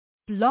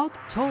Blog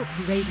Talk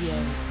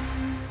Radio.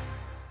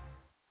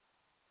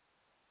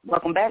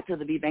 Welcome back to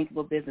the Be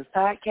Bankable Business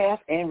Podcast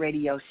and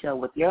Radio Show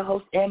with your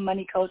host and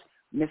money coach,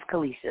 Miss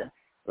Kalisha,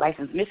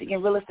 licensed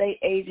Michigan real estate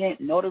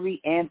agent,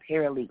 notary, and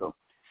paralegal,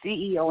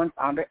 CEO and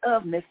founder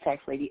of Miss Tax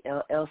Lady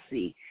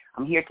LLC.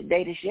 I'm here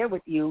today to share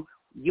with you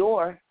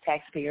your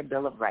Taxpayer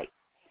Bill of Rights.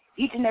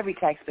 Each and every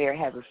taxpayer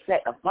has a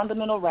set of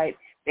fundamental rights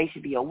they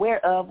should be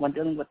aware of when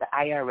dealing with the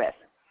IRS.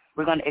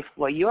 We're going to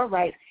explore your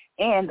rights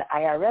and the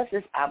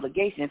IRS's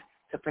obligations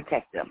to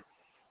protect them.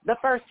 The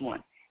first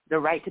one, the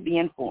right to be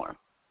informed.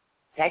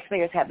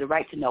 Taxpayers have the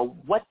right to know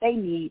what they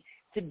need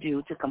to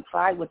do to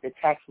comply with the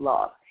tax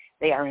laws.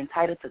 They are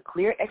entitled to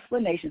clear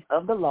explanations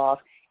of the laws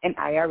and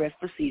IRS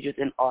procedures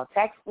in all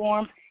tax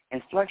forms,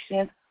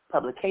 instructions,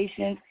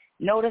 publications,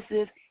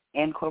 notices,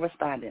 and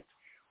correspondence.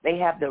 They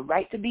have the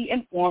right to be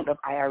informed of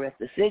IRS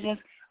decisions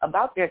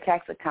about their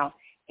tax accounts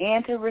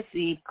and to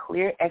receive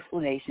clear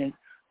explanations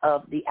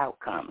of the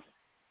outcomes.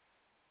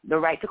 The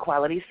right to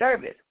quality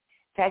service.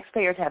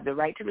 Taxpayers have the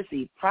right to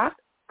receive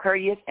prompt,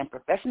 courteous, and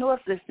professional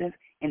assistance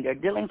in their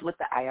dealings with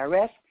the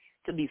IRS,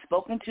 to be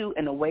spoken to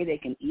in a way they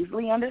can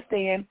easily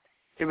understand,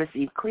 to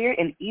receive clear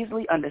and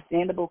easily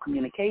understandable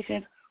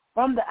communications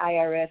from the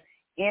IRS,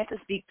 and to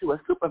speak to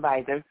a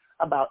supervisor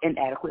about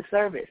inadequate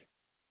service.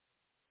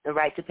 The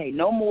right to pay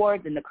no more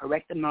than the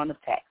correct amount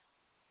of tax.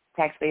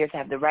 Taxpayers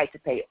have the right to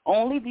pay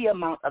only the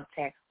amount of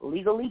tax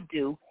legally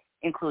due,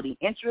 including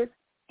interest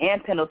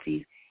and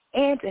penalties,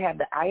 and to have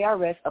the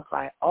IRS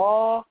apply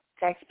all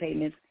tax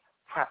payments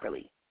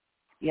properly.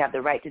 You have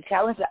the right to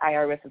challenge the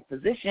IRS's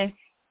position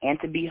and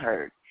to be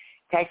heard.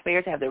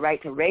 Taxpayers have the right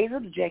to raise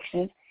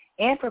objections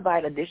and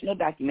provide additional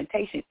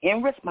documentation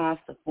in response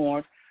to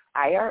forms,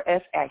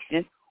 IRS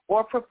actions,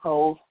 or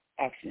proposed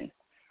actions.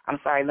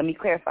 Let me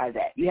clarify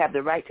that. You have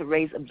the right to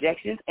raise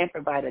objections and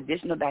provide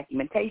additional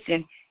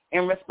documentation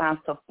in response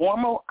to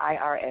formal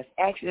IRS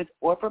actions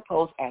or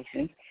proposed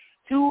actions,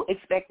 to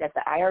expect that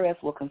the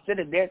IRS will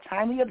consider their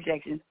timely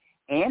objections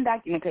and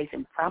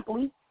documentation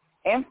promptly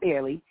and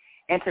fairly,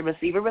 and to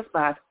receive a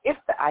response if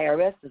the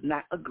IRS does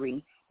not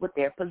agree with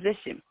their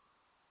position.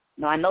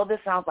 Now, I know this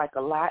sounds like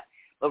a lot,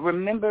 but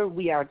remember,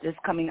 we are just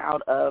coming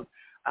out of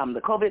the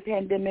COVID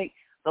pandemic,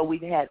 so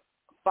we've had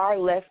far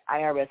less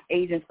IRS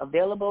agents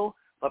available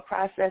for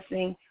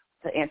processing,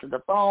 to answer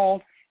the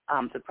phones,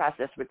 to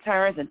process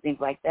returns and things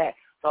like that.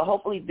 So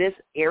hopefully this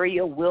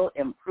area will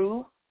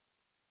improve.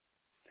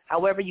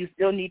 However, you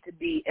still need to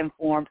be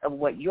informed of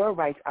what your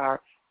rights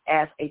are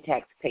as a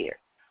taxpayer.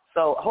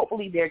 So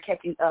hopefully they're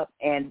catching up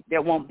and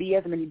there won't be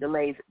as many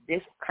delays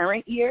this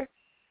current year.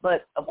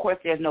 But, of course,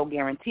 there's no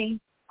guarantee.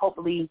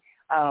 Hopefully,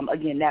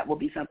 again, that will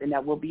be something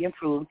that will be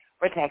improved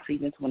for tax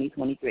season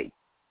 2023.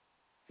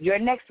 Your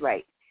next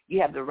right,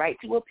 you have the right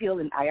to appeal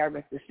an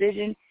IRS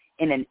decision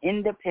in an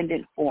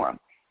independent forum.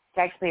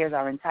 Taxpayers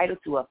are entitled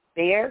to a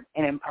fair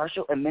and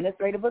impartial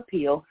administrative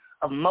appeal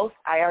of most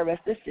IRS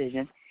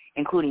decisions,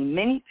 including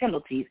many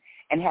penalties,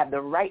 and have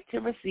the right to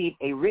receive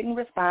a written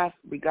response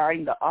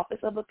regarding the Office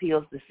of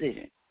Appeals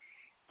decision.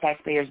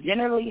 Taxpayers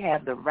generally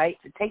have the right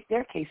to take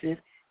their cases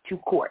to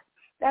court.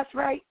 That's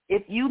right.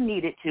 If you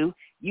needed to,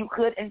 you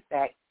could, in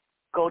fact,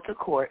 go to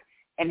court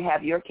and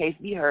have your case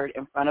be heard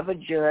in front of a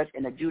judge,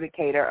 an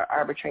adjudicator, or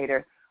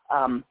arbitrator,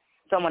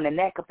 someone in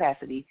that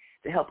capacity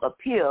to help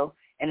appeal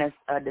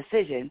a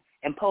decision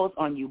imposed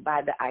on you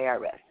by the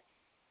IRS.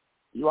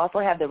 You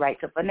also have the right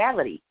to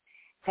finality.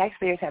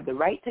 Taxpayers have the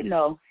right to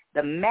know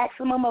the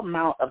maximum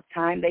amount of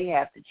time they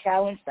have to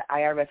challenge the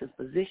IRS's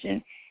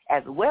position,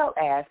 as well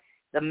as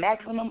the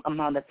maximum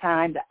amount of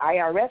time the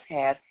IRS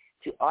has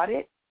to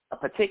audit a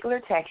particular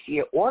tax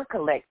year or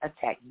collect a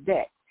tax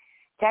debt.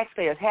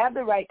 Taxpayers have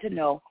the right to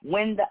know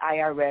when the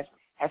IRS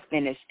has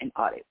finished an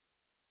audit.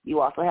 You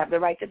also have the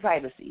right to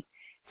privacy.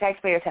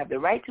 Taxpayers have the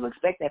right to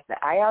expect that the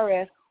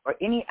IRS or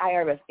any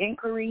IRS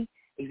inquiry,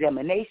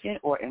 examination,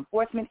 or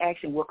enforcement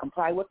action will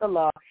comply with the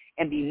law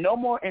and be no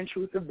more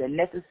intrusive than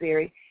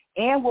necessary,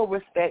 and will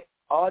respect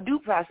all due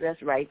process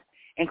rights,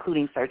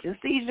 including search and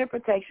seizure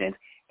protections,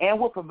 and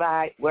will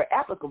provide, where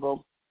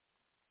applicable,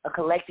 a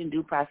collection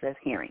due process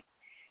hearing.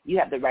 You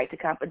have the right to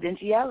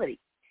confidentiality.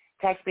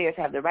 Taxpayers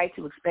have the right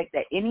to expect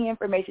that any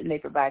information they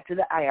provide to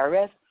the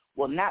IRS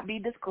will not be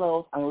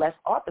disclosed unless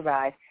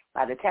authorized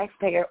by the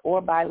taxpayer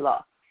or by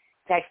law.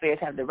 Taxpayers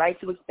have the right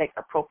to expect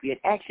appropriate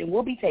action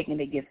will be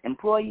taken against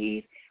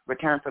employees,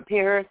 return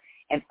preparers,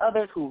 and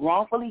others who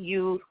wrongfully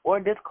use or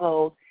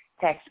disclose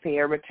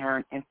taxpayer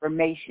return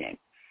information.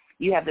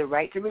 You have the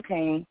right to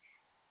retain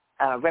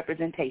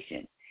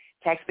representation.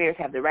 Taxpayers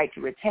have the right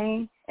to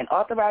retain an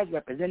authorized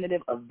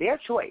representative of their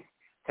choice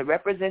to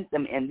represent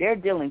them in their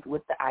dealings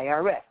with the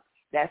IRS.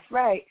 That's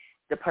right.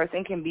 The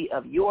person can be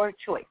of your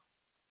choice.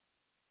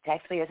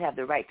 Taxpayers have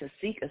the right to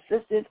seek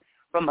assistance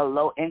from a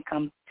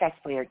low-income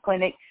taxpayer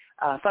clinic.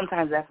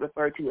 Sometimes that's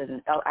referred to as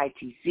an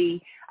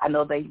LITC. I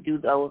know they do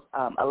those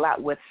a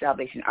lot with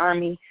Salvation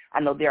Army.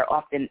 I know they're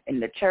often in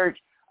the church.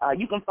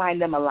 You can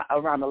find them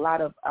around a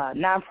lot of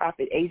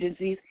nonprofit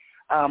agencies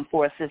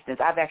for assistance.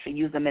 I've actually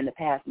used them in the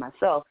past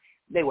myself.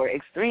 They were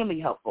extremely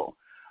helpful.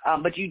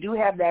 But you do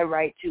have that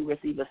right to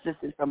receive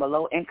assistance from a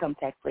low-income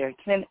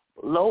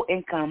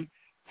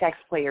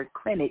taxpayer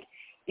clinic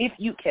if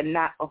you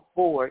cannot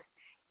afford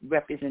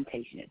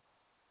representation.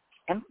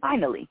 And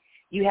finally,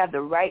 you have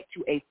the right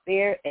to a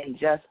fair and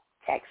just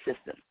tax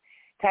system.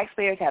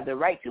 Taxpayers have the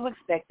right to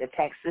expect the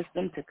tax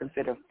system to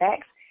consider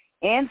facts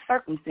and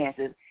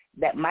circumstances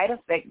that might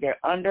affect their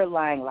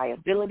underlying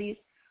liabilities,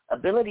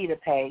 ability to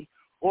pay,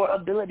 or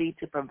ability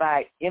to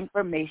provide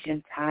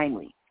information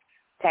timely.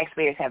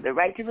 Taxpayers have the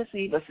right to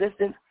receive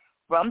assistance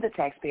from the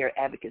Taxpayer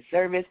Advocate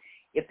Service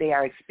if they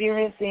are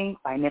experiencing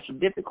financial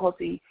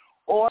difficulty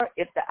or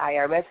if the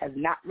IRS has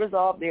not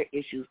resolved their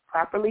issues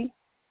properly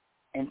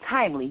and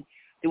timely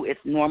through its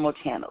normal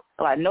channels.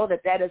 So I know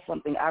that that is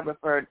something I've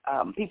referred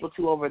people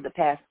to over the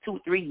past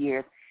 2-3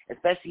 years,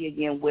 especially,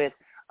 again, with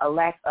a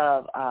lack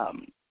of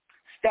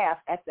staff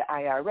at the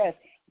IRS,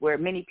 where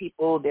many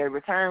people, their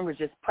return was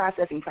just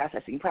processing.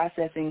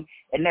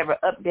 It never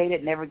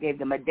updated, never gave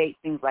them a date,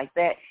 things like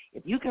that.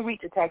 If you can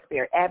reach a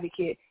taxpayer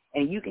advocate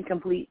and you can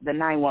complete the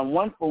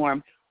 911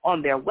 form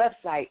on their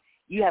website,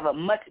 you have a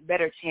much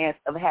better chance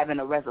of having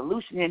a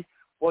resolution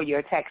for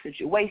your tax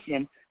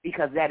situation,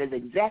 because that is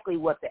exactly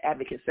what the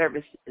advocate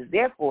service is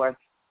there for,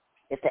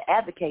 is to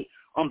advocate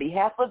on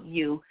behalf of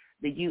you,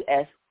 the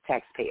U.S.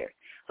 taxpayer.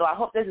 So I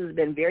hope this has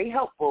been very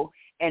helpful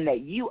and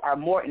that you are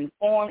more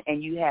informed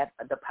and you have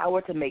the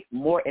power to make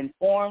more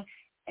informed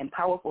and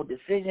powerful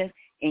decisions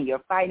in your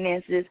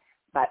finances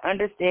by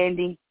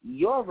understanding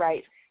your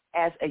rights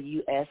as a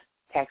U.S.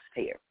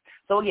 taxpayer.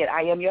 So again,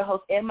 I am your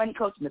host and money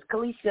coach, Ms.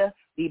 Kalisha.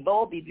 Be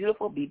bold, be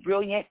beautiful, be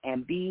brilliant,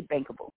 and be bankable.